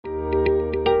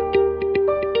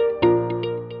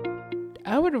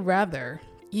would rather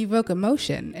evoke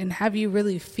emotion and have you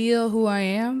really feel who I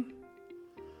am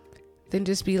than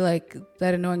just be like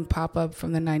that annoying pop-up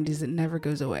from the 90s that never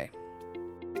goes away.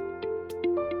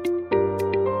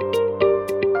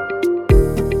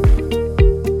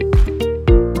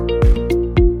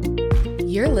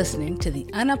 You're listening to the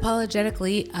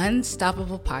Unapologetically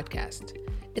Unstoppable podcast.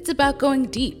 It's about going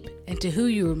deep into who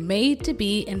you were made to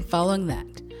be and following that,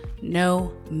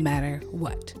 no matter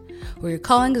what. Where your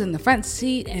calling is in the front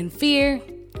seat and fear,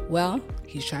 well,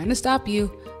 he's trying to stop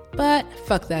you, but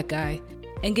fuck that guy,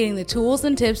 and getting the tools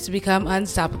and tips to become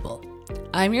unstoppable.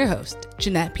 I'm your host,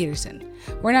 Jeanette Peterson,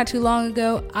 where not too long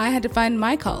ago, I had to find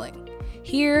my calling.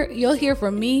 Here, you'll hear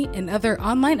from me and other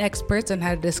online experts on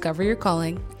how to discover your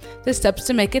calling, the steps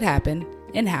to make it happen,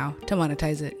 and how to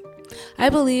monetize it. I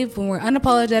believe when we're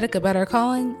unapologetic about our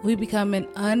calling, we become an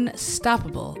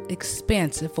unstoppable,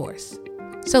 expansive force.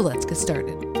 So let's get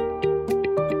started.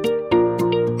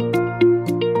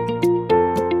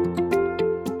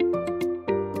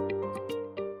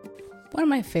 One of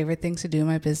my favorite things to do in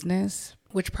my business,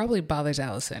 which probably bothers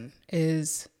Allison,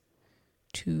 is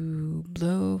to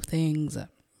blow things up.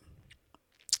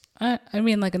 I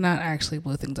mean, like, not actually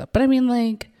blow things up, but I mean,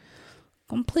 like,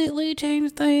 completely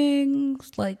change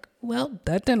things. Like, well,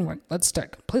 that didn't work. Let's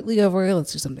start completely over.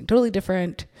 Let's do something totally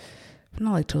different.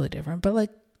 Not like totally different, but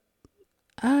like,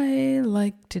 I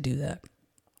like to do that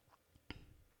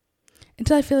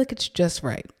until I feel like it's just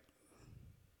right.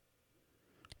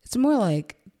 It's more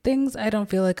like things I don't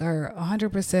feel like are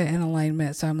 100% in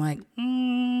alignment. So I'm like,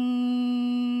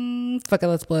 fuck it,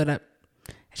 let's blow it up.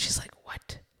 And she's like,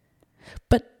 what?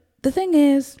 But the thing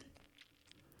is,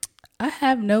 I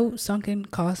have no sunken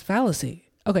cost fallacy.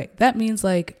 Okay, that means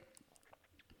like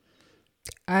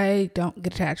I don't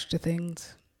get attached to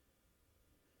things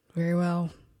very well.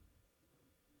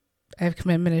 I have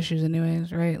commitment issues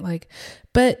anyways, right? Like,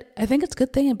 but I think it's a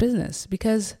good thing in business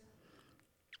because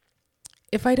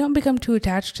if I don't become too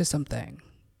attached to something,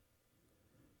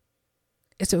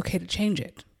 it's okay to change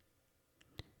it.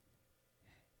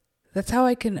 That's how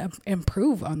I can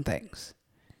improve on things.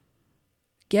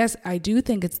 Yes, I do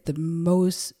think it's the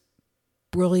most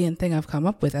brilliant thing I've come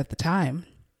up with at the time.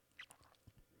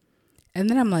 And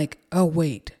then I'm like, oh,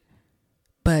 wait,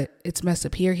 but it's messed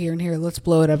up here, here, and here. Let's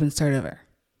blow it up and start over.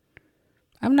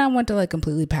 I'm not one to like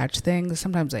completely patch things.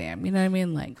 Sometimes I am, you know what I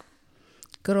mean? Like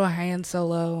go to a Han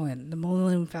Solo and the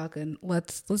Millennium Falcon.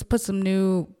 Let's put some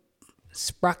new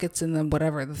sprockets in them,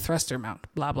 whatever, the thruster mount,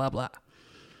 blah, blah, blah.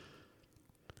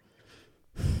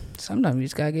 Sometimes you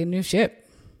just gotta get a new ship.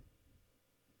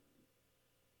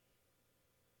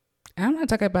 And I'm not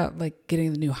talking about like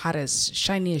getting the new hottest,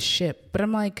 shiniest ship, but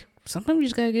I'm like, sometimes you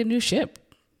just gotta get a new ship.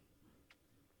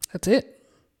 That's it.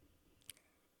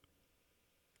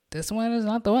 This one is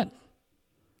not the one.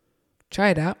 Try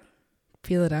it out.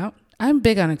 Feel it out. I'm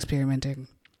big on experimenting.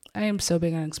 I am so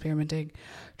big on experimenting.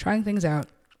 Trying things out.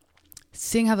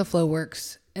 Seeing how the flow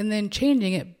works. And then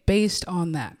changing it based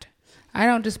on that. I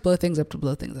don't just blow things up to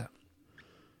blow things up.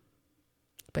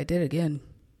 If I did again.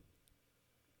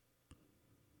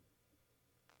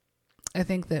 I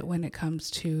think that when it comes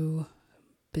to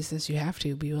business, you have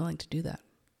to be willing to do that.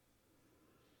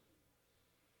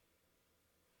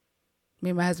 Me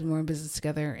and my husband were in business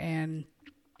together, and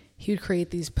he would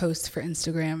create these posts for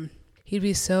Instagram. He'd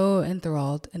be so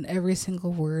enthralled in every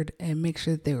single word and make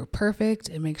sure that they were perfect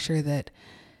and make sure that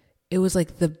it was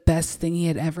like the best thing he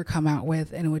had ever come out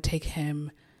with. And it would take him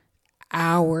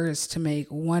hours to make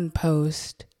one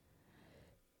post.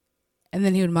 And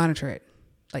then he would monitor it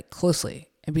like closely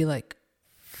and be like,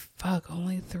 fuck,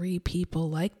 only 3 people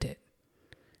liked it.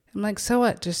 I'm like, so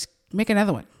what? Just make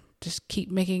another one. Just keep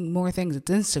making more things.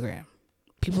 It's Instagram.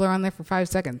 People are on there for 5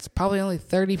 seconds. Probably only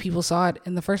 30 people saw it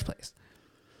in the first place.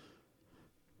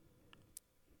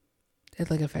 It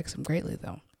like affects them greatly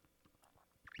though.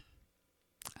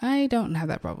 I don't have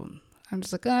that problem. I'm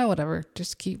just like, whatever.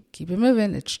 Just keep it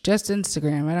moving. It's just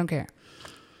Instagram. I don't care.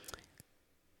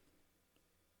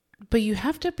 But you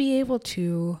have to be able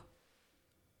to,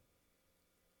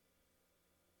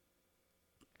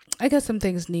 I guess some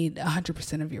things need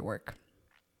 100% of your work.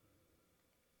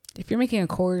 If you're making a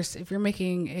course, if you're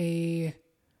making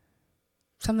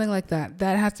something like that,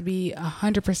 that has to be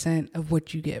 100% of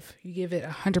what you give. You give it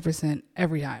 100%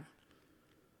 every time.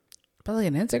 But like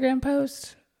an Instagram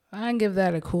post, I can give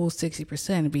that a cool 60%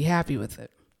 and be happy with it.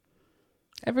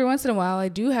 Every once in a while, I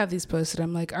do have these posts that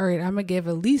I'm like, all right, I'm going to give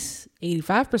at least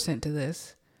 85% to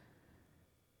this.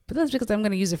 But that's because I'm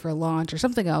going to use it for a launch or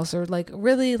something else, or like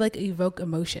really like evoke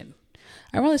emotion.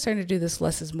 I'm really starting to do this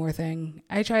less is more thing.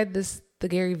 I tried the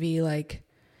Gary Vee, like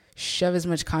shove as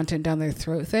much content down their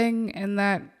throat thing, and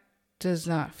that does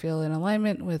not feel in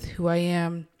alignment with who I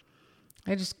am.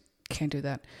 I just can't do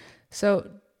that. So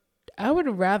I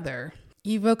would rather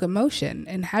evoke emotion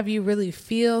and have you really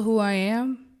feel who I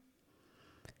am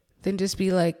than just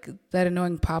be like that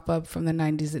annoying pop-up from the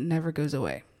 90s that never goes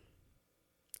away.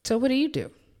 So what do you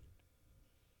do?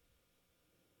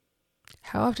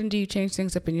 How often do you change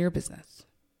things up in your business?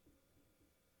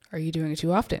 Are you doing it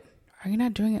too often? Are you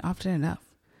not doing it often enough?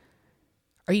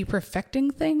 Are you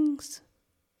perfecting things?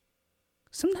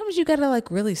 Sometimes you gotta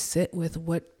like really sit with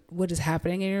what is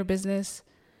happening in your business,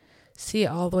 see it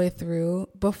all the way through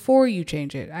before you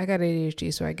change it. I got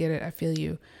ADHD, so I get it. I feel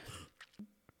you.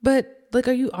 But like,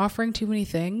 are you offering too many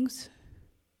things?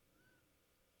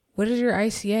 What is your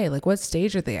ICA? Like, what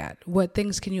stage are they at? What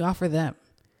things can you offer them?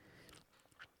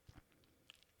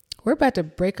 We're about to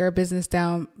break our business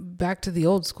down back to the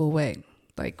old school way.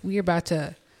 Like, we're about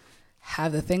to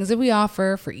have the things that we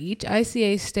offer for each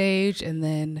ICA stage and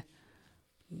then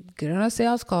get on a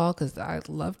sales call, because I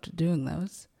loved doing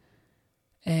those,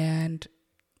 and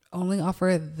only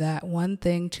offer that one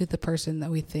thing to the person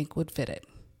that we think would fit it.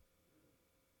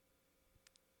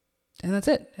 And that's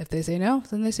it. If they say no,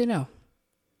 then they say no.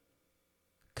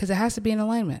 Because it has to be in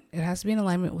alignment. It has to be in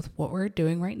alignment with what we're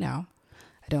doing right now.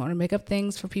 I don't want to make up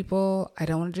things for people. I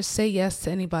don't want to just say yes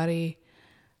to anybody.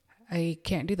 I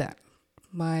can't do that.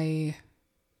 My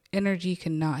energy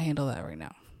cannot handle that right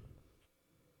now.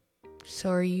 So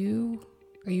are you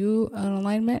in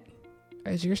alignment?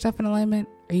 Is your stuff in alignment?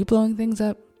 Are you blowing things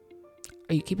up?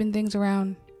 Are you keeping things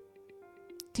around?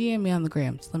 DM me on the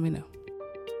grams. Let me know.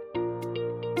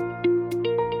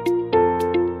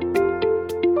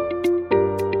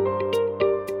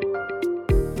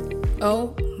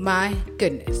 Oh my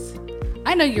goodness.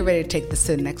 I know you're ready to take this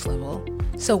to the next level.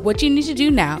 So what you need to do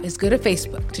now is go to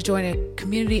Facebook to join a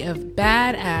community of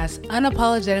badass,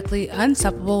 unapologetically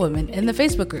unstoppable women in the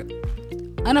Facebook group,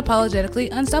 Unapologetically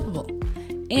Unstoppable.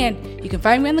 And you can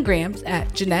find me on the grams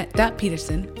at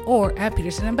Jeanette.Peterson or at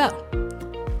Peterson & Bell.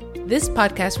 This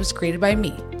podcast was created by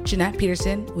me, Jeanette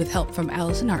Peterson, with help from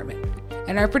Allison Hartman,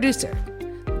 and our producer,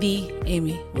 the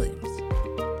Amy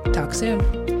Williams. Talk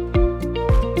soon.